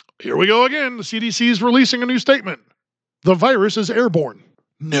 Here we go again. The CDC is releasing a new statement. The virus is airborne.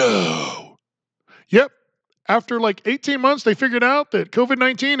 No. Yep. After like 18 months, they figured out that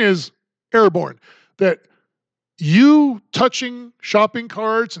COVID-19 is airborne. That you touching shopping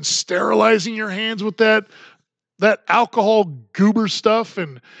carts and sterilizing your hands with that alcohol goober stuff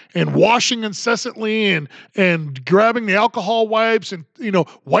and washing incessantly and grabbing the alcohol wipes and,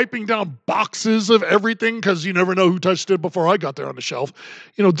 wiping down boxes of everything because you never know who touched it before I got there on the shelf.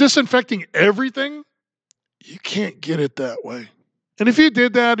 Disinfecting everything, you can't get it that way. And if you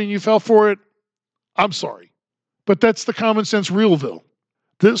did that and you fell for it, I'm sorry. But that's the common sense Realville.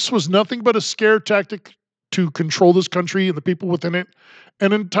 This was nothing but a scare tactic to control this country and the people within it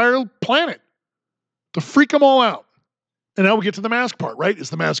and an entire planet. To freak them all out. And now we get to the mask part, right? Is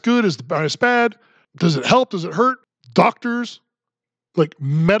the mask good? Is the mask bad? Does it help? Does it hurt? Doctors, like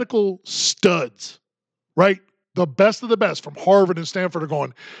medical studs, right? The best of the best from Harvard and Stanford are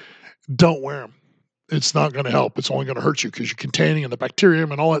going, don't wear them. It's not going to help. It's only going to hurt you because you're containing and the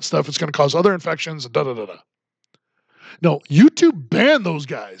bacterium and all that stuff. It's going to cause other infections and da-da-da-da. No, YouTube ban those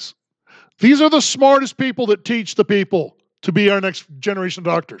guys. These are the smartest people that teach the people to be our next generation of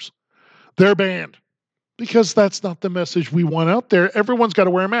doctors. They're banned. Because that's not the message we want out there. Everyone's got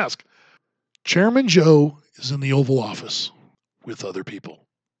to wear a mask. Chairman Joe is in the Oval Office with other people,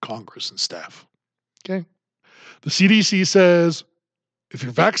 Congress and staff. Okay? The CDC says if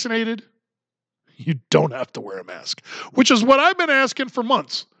you're vaccinated, you don't have to wear a mask, which is what I've been asking for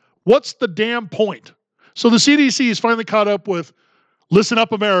months. What's the damn point? So the CDC is finally caught up with Listen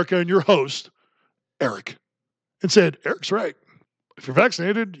Up America and your host, Eric, and said, Eric's right. If you're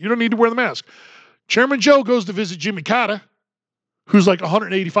vaccinated, you don't need to wear the mask. Chairman Joe goes to visit Jimmy Carter, who's like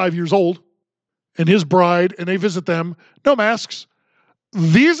 185 years old, and his bride, and they visit them. No masks.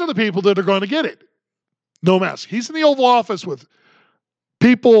 These are the people that are going to get it. No masks. He's in the Oval Office with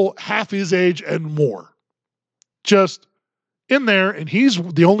people half his age and more. Just in there, and he's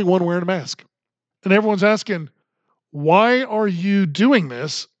the only one wearing a mask. And everyone's asking, why are you doing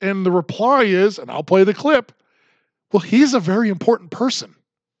this? And the reply is, and I'll play the clip, well, he's a very important person.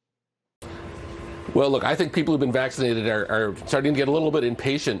 Well, look, I think people who've been vaccinated are starting to get a little bit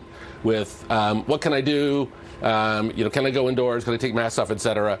impatient with what can I do? Can I go indoors? Can I take masks off, et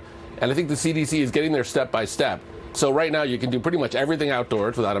cetera? And I think the CDC is getting there step by step. So right now you can do pretty much everything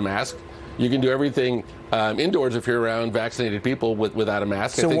outdoors without a mask. You can do everything indoors if you're around vaccinated people without a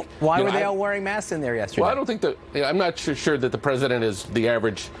mask. So I think, why were they all wearing masks in there yesterday? Well, I don't think that. I'm not sure that the president is the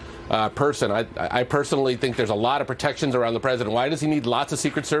average person. I personally think there's a lot of protections around the president. Why does he need lots of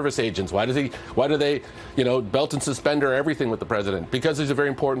Secret Service agents? Why do they, belt and suspender everything with the president? Because he's a very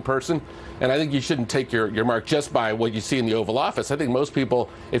important person, and I think you shouldn't take your mark just by what you see in the Oval Office. I think most people,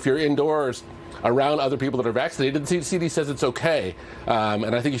 if you're indoors around other people that are vaccinated, the CDC says it's okay,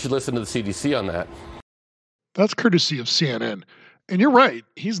 and I think you should listen to the CDC on that. That's courtesy of CNN. And you're right,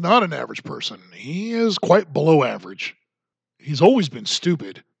 he's not an average person. He is quite below average. He's always been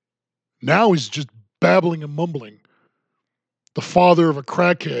stupid. Now he's just babbling and mumbling. The father of a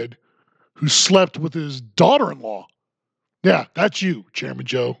crackhead who slept with his daughter-in-law. Yeah, that's you, Chairman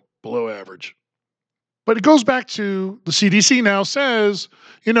Joe, below average. But it goes back to the CDC now says,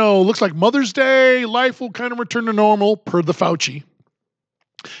 looks like Mother's Day, life will kind of return to normal per the Fauci.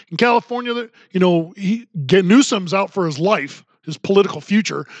 In California, Newsom's out for his life, his political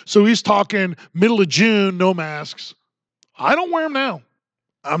future. So he's talking middle of June, no masks. I don't wear them now.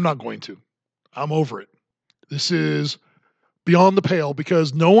 I'm not going to. I'm over it. This is beyond the pale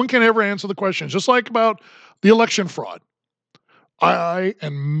because no one can ever answer the questions. Just like about the election fraud. I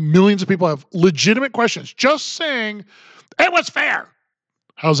and millions of people have legitimate questions. Just saying, it was fair.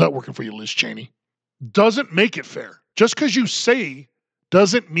 How's that working for you, Liz Cheney? Doesn't make it fair. Just because you say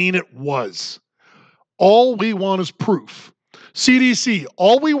doesn't mean it was. All we want is proof. CDC,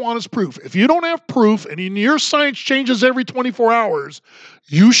 all we want is proof. If you don't have proof and your science changes every 24 hours,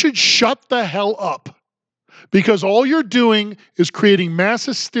 you should shut the hell up. Because all you're doing is creating mass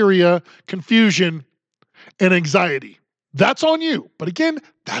hysteria, confusion, and anxiety. That's on you. But again,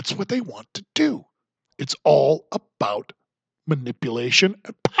 that's what they want to do. It's all about manipulation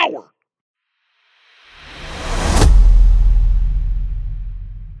and power.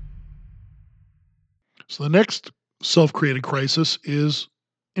 So the next self-created crisis is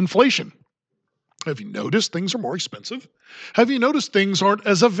inflation. Have you noticed things are more expensive? Have you noticed things aren't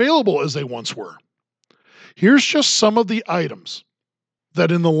as available as they once were? Here's just some of the items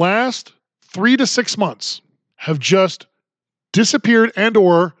that in the last 3 to 6 months have just disappeared and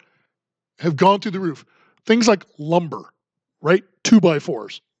or have gone through the roof. Things like lumber, right?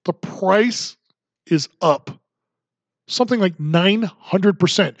 2x4s. The price is up something like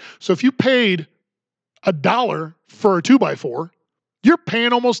 900%. So if you paid $1 for a 2x4, you're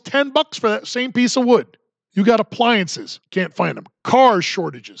paying almost $10 for that same piece of wood. You got appliances, can't find them. Car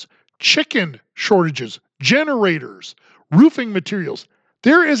shortages, chicken shortages, generators, roofing materials.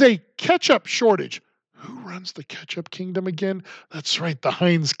 There is a ketchup shortage. Who runs the ketchup kingdom again? That's right, the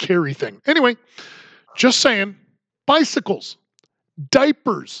Heinz Kerry thing. Anyway, just saying, bicycles,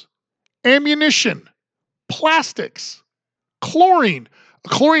 diapers, ammunition, plastics, chlorine. A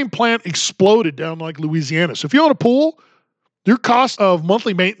chlorine plant exploded down like Louisiana. So if you own a pool, your cost of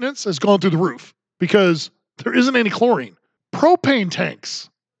monthly maintenance has gone through the roof because there isn't any chlorine. Propane tanks,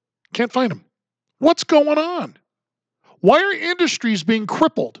 can't find them. What's going on? Why are industries being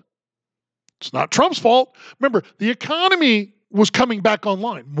crippled? It's not Trump's fault. Remember, the economy was coming back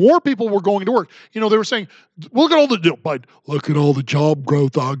online. More people were going to work. They were saying, look at all the job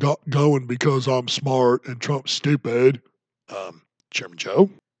growth I got going because I'm smart and Trump's stupid. Chairman Joe,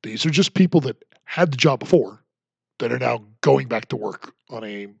 these are just people that had the job before that are now going back to work on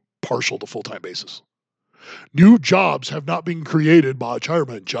a partial to full-time basis. New jobs have not been created by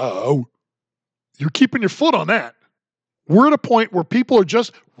Chairman Joe. You're keeping your foot on that. We're at a point where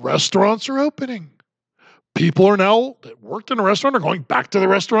restaurants are opening. People are now that worked in a restaurant are going back to the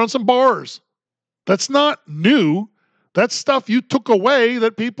restaurants and bars. That's not new. That's stuff you took away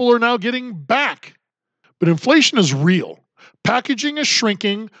that people are now getting back. But inflation is real. Packaging is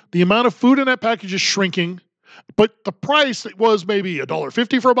shrinking. The amount of food in that package is shrinking. But the price, it was maybe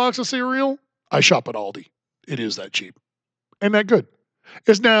 $1.50 for a box of cereal. I shop at Aldi. It is that cheap. And that good.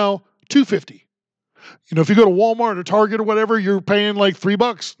 It's now $2.50. If you go to Walmart or Target or whatever, you're paying like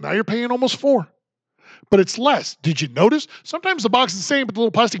 $3. Now you're paying almost $4. But it's less. Did you notice? Sometimes the box is the same, but the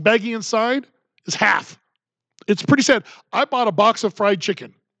little plastic baggie inside is half. It's pretty sad. I bought a box of fried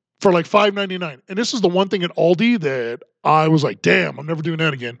chicken for like $5.99. And this is the one thing at Aldi that I was like, damn, I'm never doing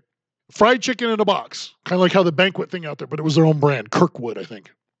that again. Fried chicken in a box. Kind of like how the Banquet thing out there, but it was their own brand. Kirkwood, I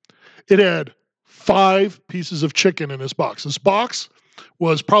think. It had 5 pieces of chicken in this box. This box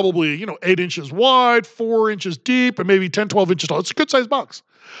was probably, 8 inches wide, 4 inches deep, and maybe 10, 12 inches tall. It's a good sized box.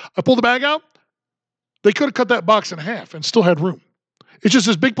 I pulled the bag out. They could have cut that box in half and still had room. It's just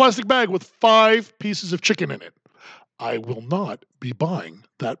this big plastic bag with 5 pieces of chicken in it. I will not be buying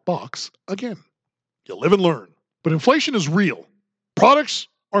that box again. You live and learn. But inflation is real. Products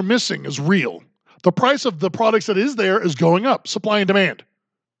are missing is real. The price of the products that is there is going up, supply and demand.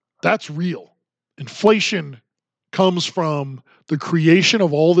 That's real. Inflation comes from the creation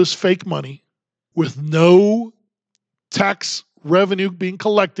of all this fake money with no tax revenue being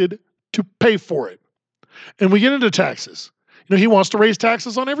collected to pay for it. And we get into taxes. He wants to raise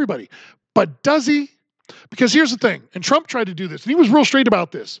taxes on everybody. But does he? Because here's the thing, and Trump tried to do this, and he was real straight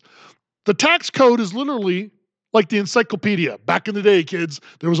about this. The tax code is literally like the encyclopedia. Back in the day, kids,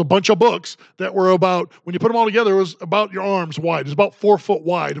 there was a bunch of books that were about, when you put them all together, it was about your arms wide. It was about 4 foot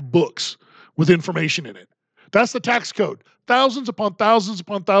wide of books with information in it. That's the tax code. Thousands upon thousands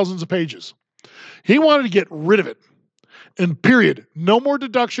upon thousands of pages. He wanted to get rid of it. And period. No more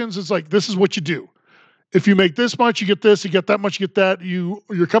deductions. It's like, this is what you do. If you make this much, you get this. You get that much, you get that.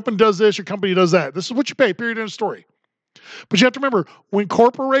 Your company does this, your company does that. This is what you pay, period, end of story. But you have to remember, when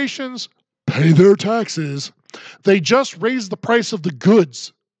corporations pay their taxes, they just raise the price of the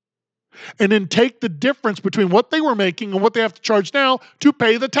goods and then take the difference between what they were making and what they have to charge now to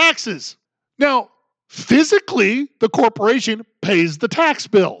pay the taxes. Now, physically, the corporation pays the tax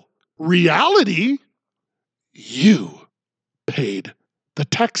bill. Reality, you paid the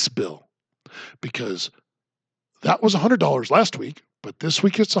tax bill because that was $100 last week, but this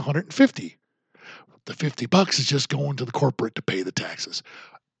week it's $150. The $50 is just going to the corporate to pay the taxes.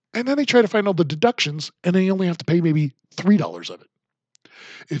 And then they try to find all the deductions, and then you only have to pay maybe $3 of it.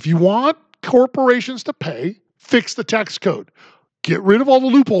 If you want corporations to pay, fix the tax code. Get rid of all the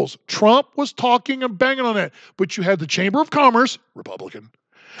loopholes. Trump was talking and banging on that. But you had the Chamber of Commerce, Republican,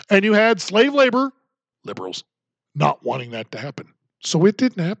 and you had slave labor, liberals, not wanting that to happen. So it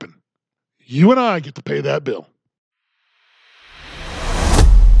didn't happen. You and I get to pay that bill.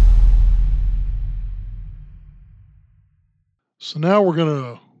 So now we're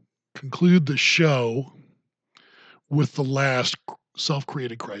going to conclude the show with the last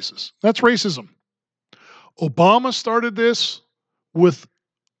self-created crisis. That's racism. Obama started this with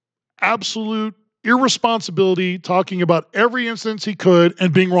absolute irresponsibility, talking about every instance he could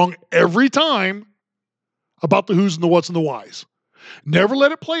and being wrong every time about the who's and the what's and the whys. Never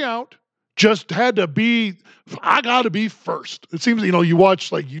let it play out. Just had to be, I got to be first. It seems, you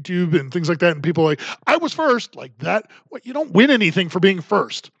watch like YouTube and things like that, and people are like, I was first, like that. Well, you don't win anything for being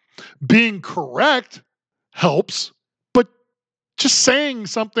first. Being correct helps, but just saying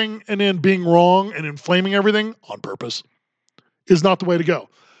something and then being wrong and inflaming everything on purpose is not the way to go.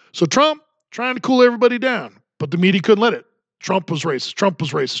 So Trump trying to cool everybody down, but the media couldn't let it. Trump was racist. Trump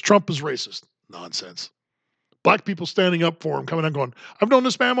was racist. Trump was racist. Nonsense. Black people standing up for him, coming out going, I've known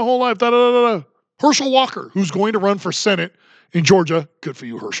this man my whole life. Da, da, da, da. Herschel Walker, who's going to run for Senate in Georgia. Good for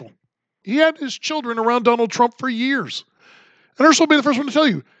you, Herschel. He had his children around Donald Trump for years. And Herschel will be the first one to tell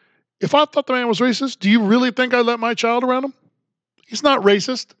you, if I thought the man was racist, do you really think I'd let my child around him? He's not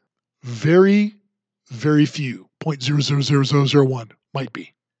racist. Very, very few, 0.00001 might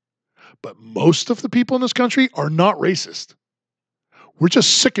be. But most of the people in this country are not racist. We're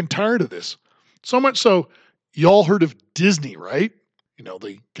just sick and tired of this. So much so, y'all heard of Disney, right?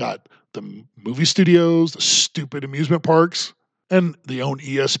 They got the movie studios, the stupid amusement parks, and they own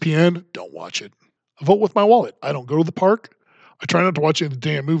ESPN. Don't watch it. I vote with my wallet. I don't go to the park. I try not to watch any of the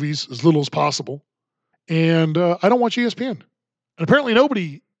damn movies as little as possible. And I don't watch ESPN. And apparently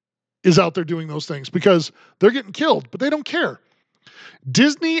nobody is out there doing those things because they're getting killed, but they don't care.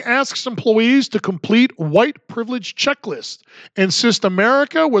 Disney asks employees to complete white privilege checklist, insists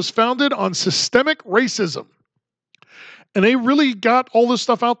America was founded on systemic racism. And they really got all this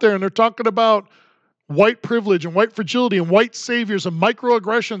stuff out there, and they're talking about white privilege and white fragility and white saviors and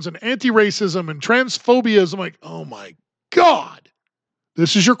microaggressions and anti-racism and transphobia. I'm like, oh my God.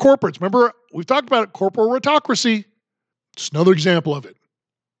 This is your corporates. Remember, we've talked about it, corporatocracy. Just another example of it.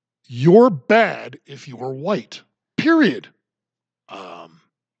 You're bad if you are white, period.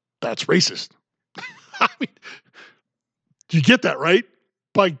 That's racist. I mean, you get that, right?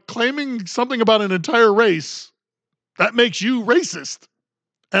 By claiming something about an entire race, that makes you racist.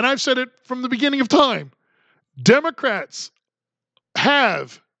 And I've said it from the beginning of time. Democrats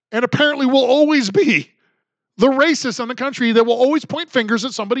have, and apparently will always be, the racists in the country that will always point fingers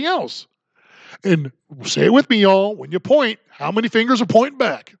at somebody else. And say it with me, y'all. When you point, how many fingers are pointing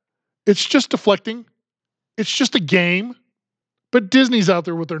back? It's just deflecting. It's just a game. But Disney's out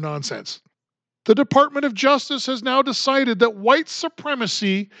there with their nonsense. The Department of Justice has now decided that white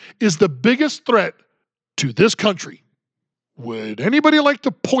supremacy is the biggest threat to this country. Would anybody like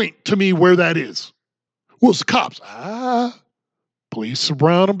to point to me where that is? Well, it's the cops. Police are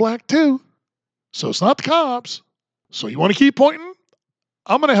brown and black too. So it's not the cops. So you want to keep pointing?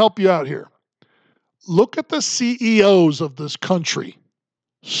 I'm going to help you out here. Look at the CEOs of this country.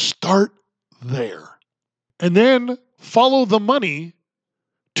 Start there. And then follow the money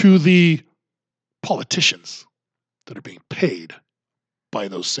to the politicians that are being paid by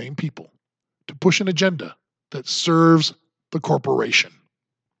those same people to push an agenda that serves the corporation.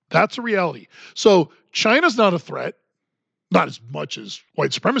 That's a reality. So China's not a threat, not as much as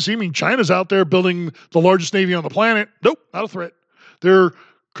white supremacy. I mean, China's out there building the largest navy on the planet. Nope, not a threat. They're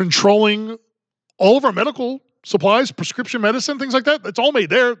controlling all of our medical supplies, prescription medicine, things like that. That's all made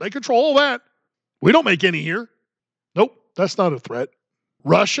there. They control all that. We don't make any here. Nope, that's not a threat.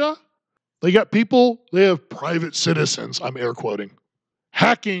 Russia, they got people, they have private citizens, I'm air quoting,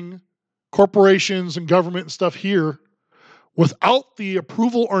 hacking corporations and government and stuff here without the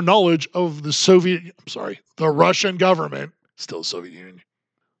approval or knowledge of the Russian government, still Soviet Union.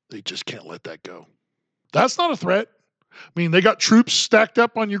 They just can't let that go. That's not a threat. I mean, they got troops stacked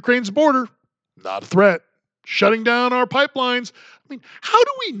up on Ukraine's border. Not a threat. Shutting down our pipelines. I mean, how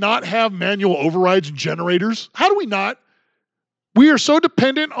do we not have manual overrides and generators? How do we not? We are so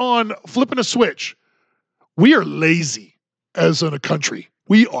dependent on flipping a switch. We are lazy as in a country.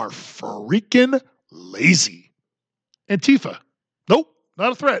 We are freaking lazy. Antifa. Nope,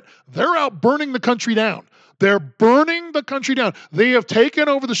 not a threat. They're out burning the country down. They're burning the country down. They have taken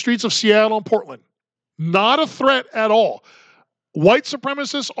over the streets of Seattle and Portland. Not a threat at all. White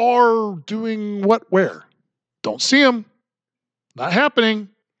supremacists are doing what, where? Don't see them. Not happening.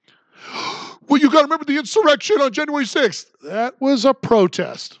 Well, you got to remember the insurrection on January 6th. That was a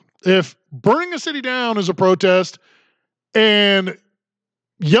protest. If burning a city down is a protest and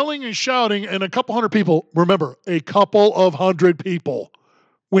yelling and shouting and a couple hundred people, remember, a couple of hundred people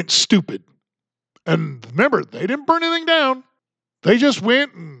went stupid. And remember, they didn't burn anything down. They just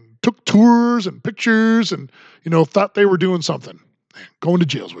went and took tours and pictures and, thought they were doing something. Going to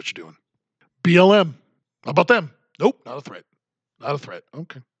jail is what you're doing. BLM. How about them? Nope, not a threat. Not a threat.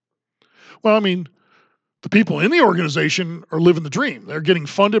 Okay. Well, I mean, the people in the organization are living the dream. They're getting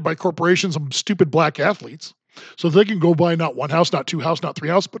funded by corporations and stupid black athletes. So they can go buy not one house, not two house, not three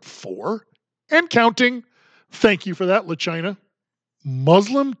house, but 4 and counting. Thank you for that, La China.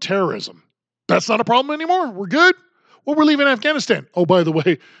 Muslim terrorism. That's not a problem anymore. We're good. Well, we're leaving Afghanistan. Oh, by the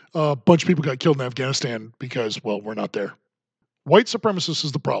way, a bunch of people got killed in Afghanistan because, well, we're not there. White supremacists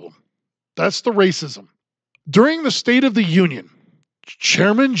is the problem. That's the racism. During the State of the Union,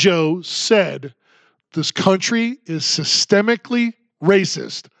 Chairman Joe said this country is systemically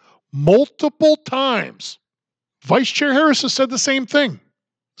racist multiple times. Vice Chair Harris has said the same thing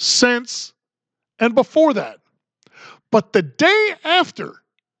since and before that. But the day after,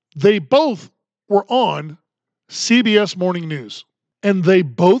 they both were on CBS Morning News, and they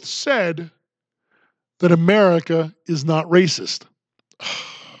both said that America is not racist.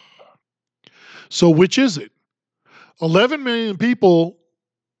 So which is it? 11 million people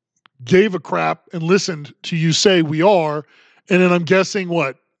gave a crap and listened to you say we are, and then I'm guessing,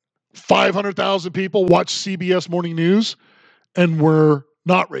 500,000 people watched CBS Morning News and were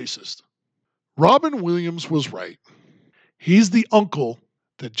not racist. Robin Williams was right. He's the uncle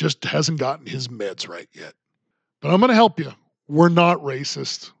that just hasn't gotten his meds right yet. But I'm going to help you. We're not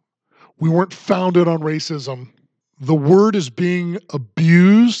racist. We weren't founded on racism. The word is being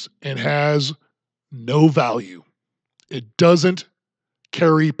abused and has no value. It doesn't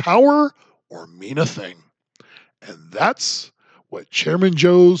carry power or mean a thing. And that's what Chairman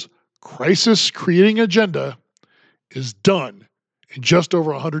Joe's crisis-creating agenda is done in just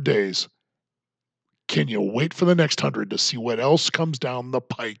over 100 days. Can you wait for the next 100 to see what else comes down the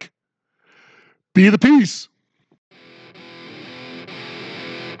pike? Be the peace.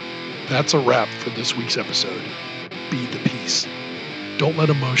 That's a wrap for this week's episode. Be the peace. Don't let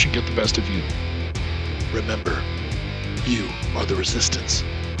emotion get the best of you. Remember, you are the resistance.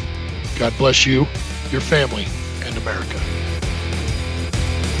 God bless you, your family, and America.